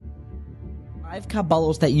5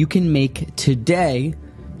 Kabbalos that you can make today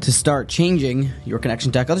to start changing your connection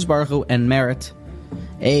to HaKadosh Baruch Hu and merit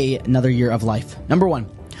another year of life. Number 1,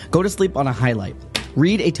 go to sleep on a highlight.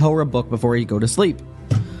 Read a Torah book before you go to sleep.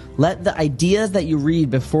 Let the ideas that you read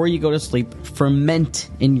before you go to sleep ferment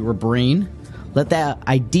in your brain. Let the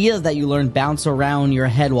ideas that you learn bounce around your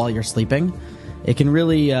head while you're sleeping. It can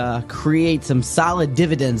really create some solid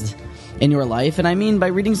dividends in your life. And I mean by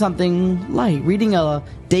reading something light, reading a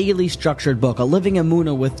daily structured book, a living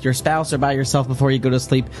emunah with your spouse or by yourself before you go to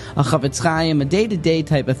sleep, a Chavetz Chaim, a day-to-day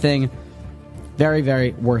type of thing. Very,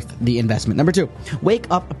 very worth the investment. Number 2, wake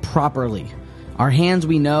up properly. Our hands,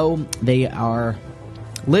 we know, they are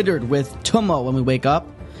littered with tumah when we wake up,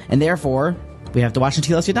 and therefore we have to wash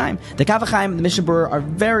Netilas Yadayim. The Kaf HaChaim and the Mishnah Berurah are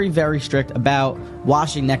very, very strict about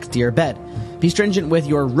washing next to your bed. Be stringent with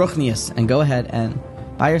your ruchnius and go ahead and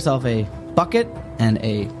buy yourself a bucket and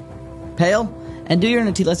a pail and do your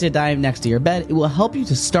Netilas Yadayim next to your bed. It will help you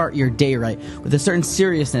to start your day right with a certain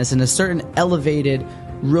seriousness and a certain elevated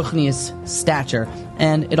ruchnius stature,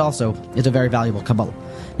 and it also is a very valuable Kabbalah.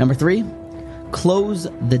 Number 3, close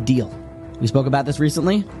the deal. We spoke about this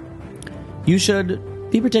recently. You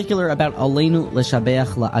should be particular about Aleinu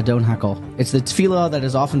l'shabeach la'adon hakol. It's the tefillah that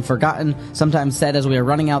is often forgotten, sometimes said as we are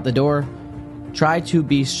running out the door. Try to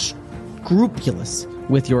be scrupulous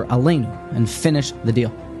with your Aleinu and finish the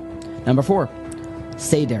deal. Number 4,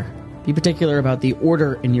 Seder. Be particular about the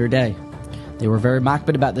order in your day. They were very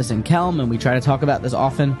makbid about this in Kelm, and we try to talk about this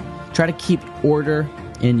often. Try to keep order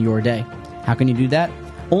in your day. How can you do that?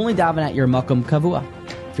 Only daven at your makom kavua.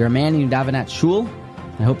 If you're a man and you daven at shul,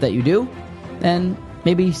 I hope that you do, then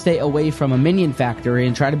maybe stay away from a minyan factory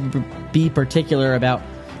and try to be particular about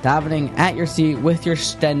davening at your seat with your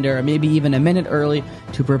stender, maybe even a minute early,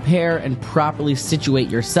 to prepare and properly situate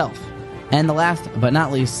yourself. And the last but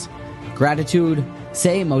not least, gratitude.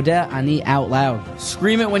 Say Modeh Ani out loud.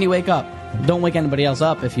 Scream it when you wake up. Don't wake anybody else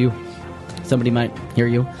up if somebody might hear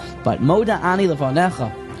you. But Modeh Ani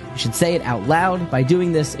lefanecha. You should say it out loud. By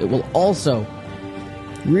doing this, it will also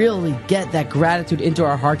really get that gratitude into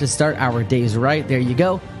our heart to start our days right. There you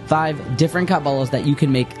go. 5 different Kabbalos that you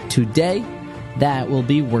can make today that will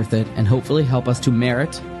be worth it and hopefully help us to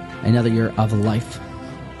merit another year of life.